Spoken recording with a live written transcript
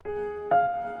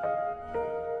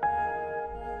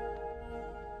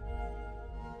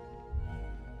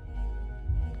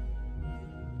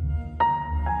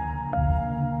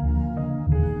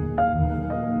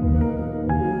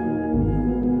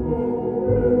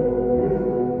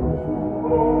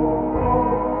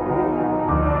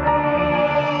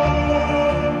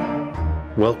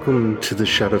Welcome to the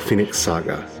Shadow Phoenix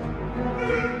Saga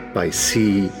by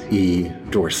C. E.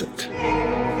 Dorset.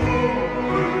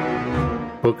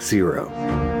 Book 0.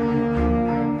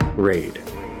 Raid.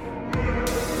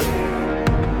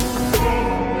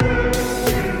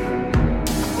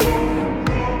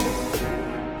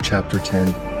 Chapter 10.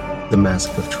 The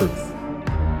Masque of Truth.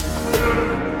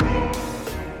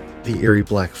 The eerie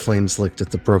black flames licked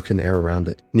at the broken air around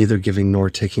it, neither giving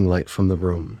nor taking light from the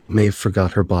room. Maeve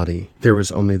forgot her body. There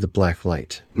was only the black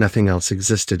light. Nothing else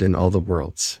existed in all the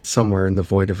worlds. Somewhere in the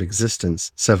void of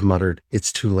existence, Sev muttered,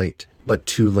 "It's too late." But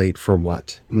too late for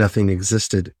what? Nothing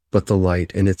existed but the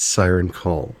light and its siren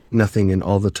call. Nothing in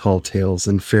all the tall tales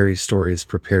and fairy stories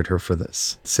prepared her for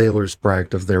this. Sailors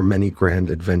bragged of their many grand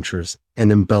adventures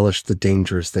and embellished the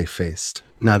dangers they faced.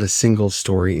 Not a single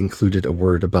story included a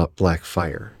word about black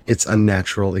fire. Its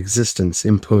unnatural existence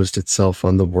imposed itself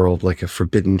on the world like a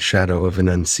forbidden shadow of an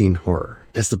unseen horror.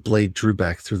 As the blade drew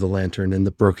back through the lantern in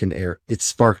the broken air, it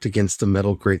sparked against the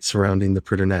metal grate surrounding the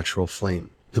preternatural flame.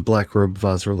 The black-robed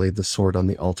Vazra laid the sword on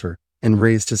the altar and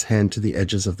raised his hand to the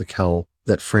edges of the cowl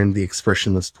that framed the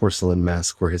expressionless porcelain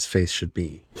mask where his face should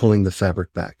be. Pulling the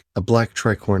fabric back, a black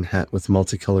tricorn hat with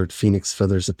multicolored phoenix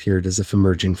feathers appeared as if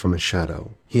emerging from a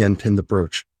shadow. He unpinned the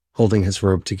brooch, holding his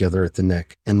robe together at the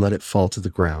neck, and let it fall to the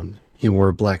ground. He wore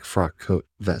a black frock coat,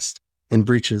 vest, and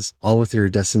breeches, all with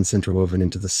iridescence interwoven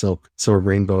into the silk, so a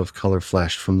rainbow of color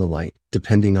flashed from the light,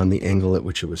 depending on the angle at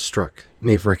which it was struck.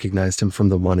 Maeve recognized him from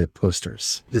the wanted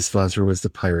posters. This Vazra was the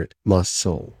pirate, Lost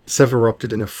Soul. Sev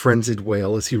erupted in a frenzied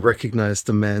wail as he recognized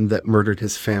the man that murdered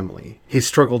his family. He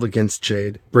struggled against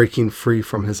Jade, breaking free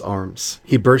from his arms.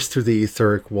 He burst through the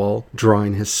etheric wall,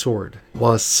 drawing his sword.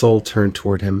 Lost Soul turned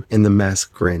toward him, and the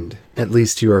mask grinned. "At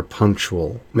least you are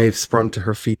punctual." Maeve sprung to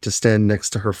her feet to stand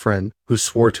next to her friend, who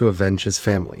swore to avenge his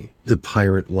family. The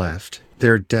pirate laughed.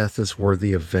 "Their death is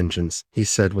worthy of vengeance," he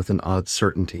said with an odd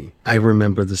certainty. "I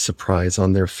remember the surprise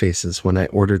on their faces when I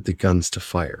ordered the guns to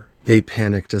fire. They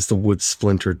panicked as the wood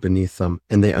splintered beneath them,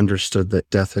 and they understood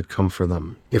that death had come for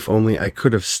them. If only I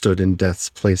could have stood in death's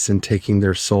place in taking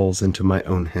their souls into my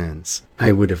own hands,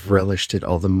 I would have relished it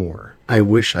all the more. I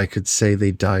wish I could say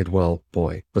they died well,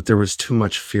 boy, but there was too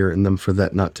much fear in them for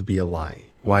that not to be a lie."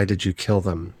 "Why did you kill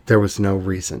them?" "There was no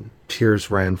reason."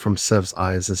 Tears ran from Sev's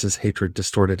eyes as his hatred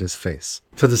distorted his face.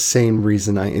 "For the same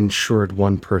reason I ensured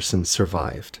one person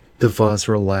survived." The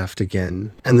Vazra laughed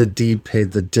again, and the deed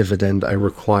paid the dividend I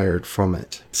required from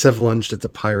it. Sev lunged at the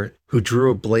pirate, who drew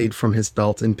a blade from his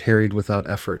belt and parried without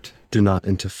effort. "Do not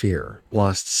interfere,"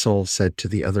 Lost Soul said to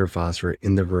the other Vazra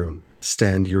in the room.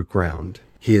 "Stand your ground.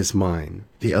 He is mine."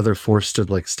 The other four stood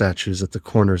like statues at the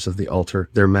corners of the altar,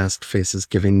 their masked faces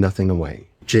giving nothing away.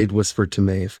 Jade whispered to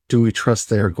Maeve, "Do we trust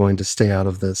they are going to stay out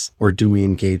of this, or do we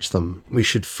engage them?" "We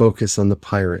should focus on the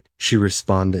pirate," she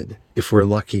responded. "If we're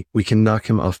lucky, we can knock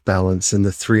him off balance and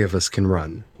the three of us can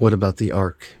run." "What about the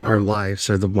Ark?" "Our lives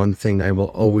are the one thing I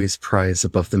will always prize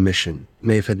above the mission."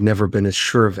 Maeve had never been as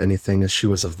sure of anything as she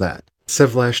was of that.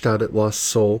 Sev lashed out at Lost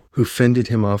Soul, who fended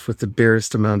him off with the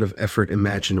barest amount of effort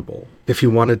imaginable. If he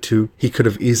wanted to, he could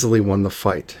have easily won the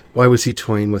fight. Why was he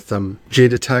toying with them?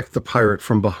 Jade attacked the pirate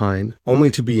from behind, only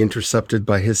to be intercepted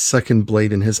by his second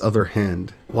blade in his other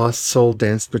hand. Lost Soul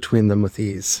danced between them with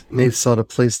ease. Maeve sought a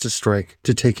place to strike,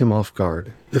 to take him off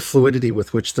guard. The fluidity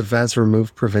with which the Vazra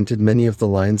moved prevented many of the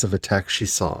lines of attack she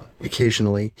saw.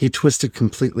 Occasionally, he twisted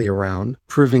completely around,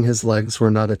 proving his legs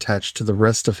were not attached to the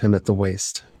rest of him at the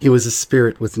waist. He was a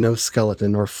spirit with no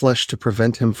skeleton or flesh to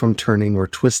prevent him from turning or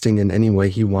twisting in any way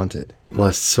he wanted.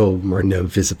 Lost Soul wore no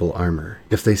visible armor.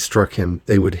 If they struck him,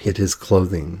 they would hit his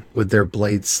clothing. Would their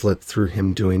blades slip through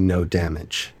him doing no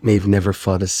damage? Maeve never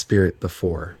fought a spirit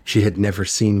before. She had never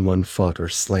seen one fought or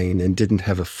slain and didn't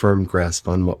have a firm grasp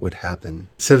on what would happen.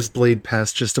 Sev's blade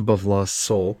passed just above Lost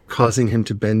Soul, causing him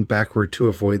to bend backward to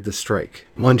avoid the strike.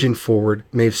 Lunging forward,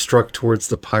 Maeve struck towards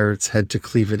the pirate's head to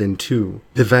cleave it in two.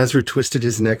 The Vazra twisted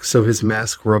his neck so his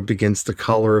mask rubbed against the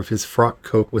collar of his frock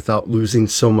coat without losing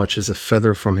so much as a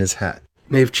feather from his hat.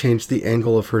 Maeve changed the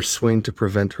angle of her swing to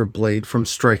prevent her blade from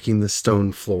striking the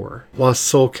stone floor. Lost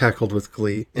Soul cackled with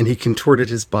glee, and he contorted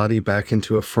his body back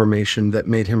into a formation that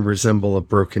made him resemble a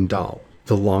broken doll.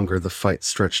 The longer the fight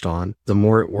stretched on, the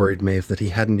more it worried Maeve that he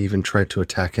hadn't even tried to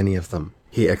attack any of them.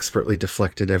 He expertly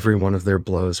deflected every one of their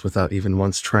blows without even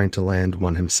once trying to land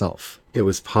one himself. It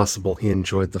was possible he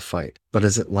enjoyed the fight, but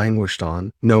as it languished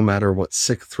on, no matter what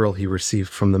sick thrill he received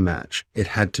from the match, it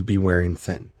had to be wearing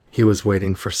thin. He was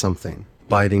waiting for something.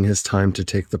 biding his time to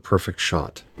take the perfect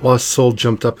shot. Lost Soul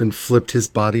jumped up and flipped his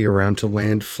body around to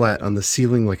land flat on the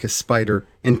ceiling like a spider,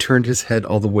 and turned his head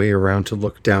all the way around to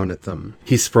look down at them.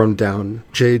 He sprung down.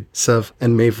 Jade, Sev,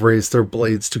 and Maeve raised their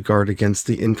blades to guard against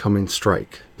the incoming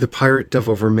strike. The pirate dove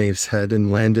over Maeve's head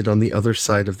and landed on the other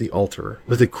side of the altar.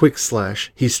 With a quick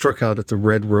slash, he struck out at the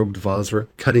red-robed Vazra,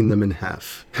 cutting them in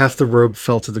half. Half the robe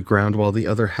fell to the ground while the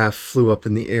other half flew up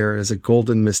in the air as a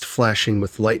golden mist flashing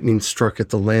with lightning struck at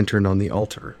the lantern on the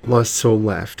altar. Lost Soul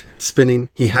laughed. Spinning,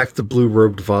 he hacked the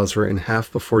blue-robed Vazra in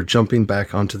half before jumping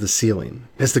back onto the ceiling.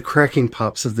 As the cracking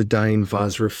pops of the dying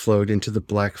Vazra flowed into the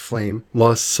black flame,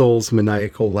 Lost Soul's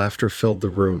maniacal laughter filled the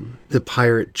room. The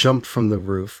pirate jumped from the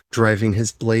roof, driving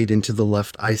his blade into the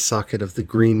left eye socket of the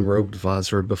green-robed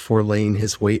Vazra before laying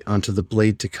his weight onto the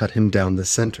blade to cut him down the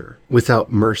center.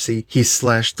 Without mercy, he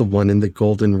slashed the one in the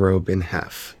golden robe in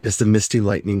half. As the misty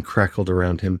lightning crackled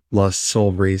around him, Lost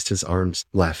Soul raised his arms,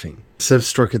 laughing. Sev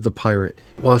struck at the pirate.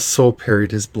 Lost Soul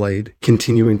parried his blade,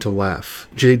 continuing to laugh.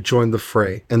 Jade joined the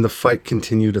fray, and the fight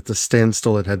continued at the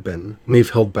standstill it had been.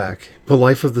 Maeve held back. The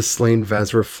life of the slain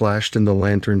Vazra flashed in the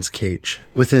lantern's cage.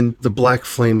 Within, the black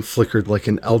flame flickered like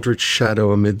an eldritch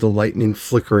shadow amid the lightning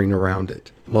flickering around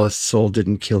it. Lost Soul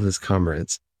didn't kill his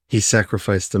comrades. He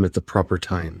sacrificed them at the proper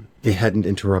time. They hadn't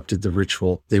interrupted the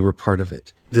ritual, they were part of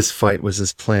it. This fight was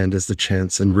as planned as the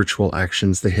chants and ritual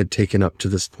actions they had taken up to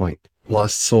this point.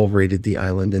 Lost Soul raided the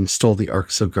island and stole the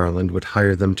ark so Garland would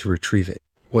hire them to retrieve it.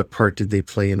 What part did they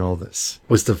play in all this?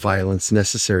 Was the violence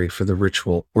necessary for the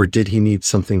ritual, or did he need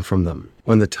something from them?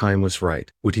 When the time was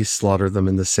right, would he slaughter them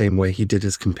in the same way he did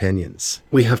his companions?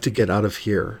 We have to get out of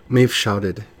here, Maeve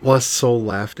shouted. Lost Soul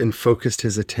laughed and focused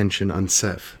his attention on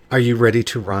Sev. Are you ready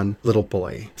to run, little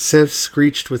boy? Sev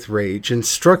screeched with rage and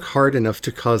struck hard enough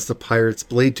to cause the pirate's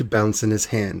blade to bounce in his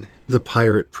hand. The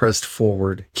pirate pressed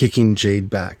forward, kicking Jade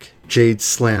back. Jade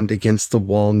slammed against the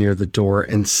wall near the door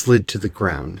and slid to the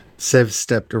ground. Sev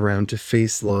stepped around to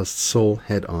face Lost Soul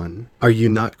head-on. Are you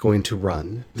not going to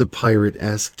run? The pirate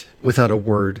asked. Without a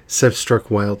word, Sev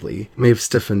struck wildly. Maeve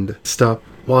stiffened. Stop.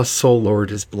 Lost Soul lowered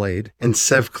his blade, and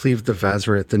Sev cleaved the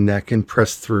Vazra at the neck and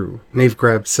pressed through. Maeve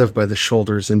grabbed Sev by the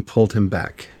shoulders and pulled him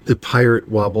back. The pirate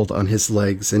wobbled on his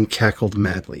legs and cackled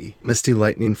madly. Misty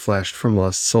lightning flashed from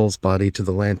Lost Soul's body to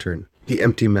the lantern. The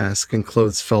empty mask and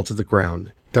clothes fell to the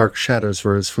ground. Dark shadows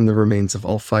rose from the remains of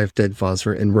all 5 dead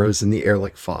Vazra and rose in the air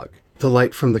like fog. The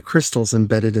light from the crystals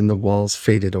embedded in the walls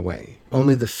faded away.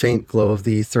 Only the faint glow of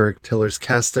the etheric pillars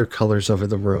cast their colors over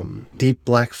the room. Deep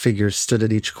black figures stood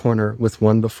at each corner, with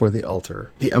one before the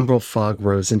altar. The emerald fog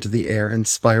rose into the air and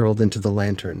spiraled into the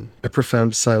lantern. A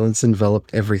profound silence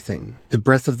enveloped everything. The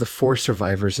breath of the 4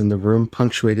 survivors in the room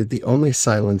punctuated the only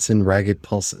silence in ragged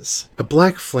pulses. A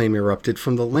black flame erupted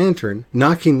from the lantern,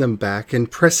 knocking them back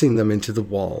and pressing them into the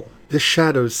wall. The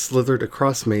shadows slithered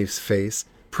across Maeve's face,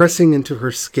 pressing into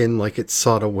her skin like it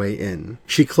sought a way in.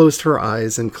 She closed her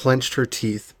eyes and clenched her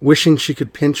teeth, wishing she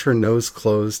could pinch her nose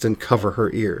closed and cover her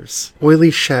ears.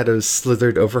 Oily shadows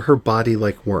slithered over her body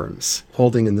like worms.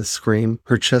 Holding in the scream,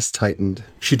 her chest tightened.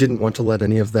 She didn't want to let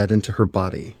any of that into her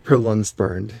body. Her lungs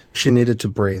burned. She needed to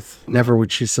breathe. Never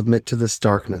would she submit to this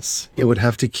darkness. It would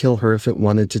have to kill her if it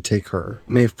wanted to take her.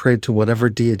 Maeve prayed to whatever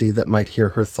deity that might hear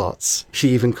her thoughts.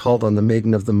 She even called on the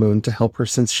Maiden of the Moon to help her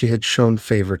since she had shown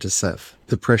favor to Sev.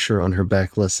 The pressure on her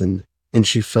back lessened, and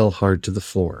she fell hard to the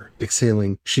floor.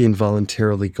 Exhaling, she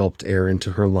involuntarily gulped air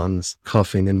into her lungs,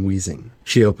 coughing and wheezing.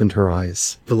 She opened her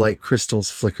eyes. The light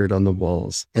crystals flickered on the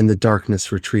walls, and the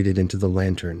darkness retreated into the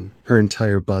lantern. Her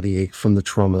entire body ached from the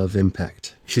trauma of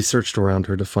impact. She searched around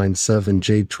her to find Sev and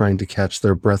Jade trying to catch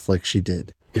their breath like she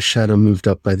did. A shadow moved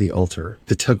up by the altar.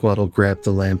 The tugwaddle grabbed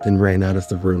the lamp and ran out of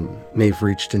the room. Maeve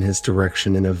reached in his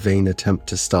direction in a vain attempt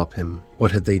to stop him.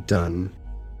 What had they done?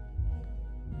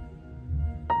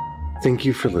 Thank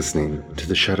you for listening to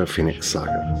the Shadow Phoenix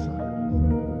Saga.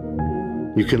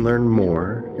 You can learn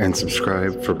more and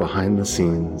subscribe for behind the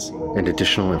scenes and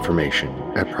additional information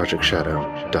at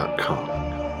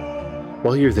projectshadow.com.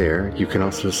 While you're there, you can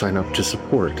also sign up to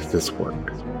support this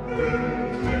work.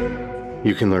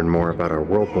 You can learn more about our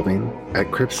world building at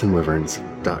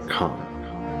cryptsandwyverns.com.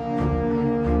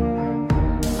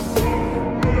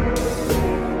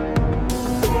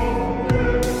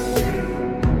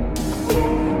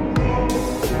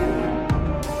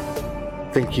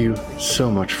 Thank you so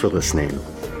much for listening,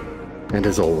 and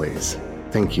as always,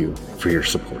 thank you for your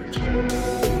support.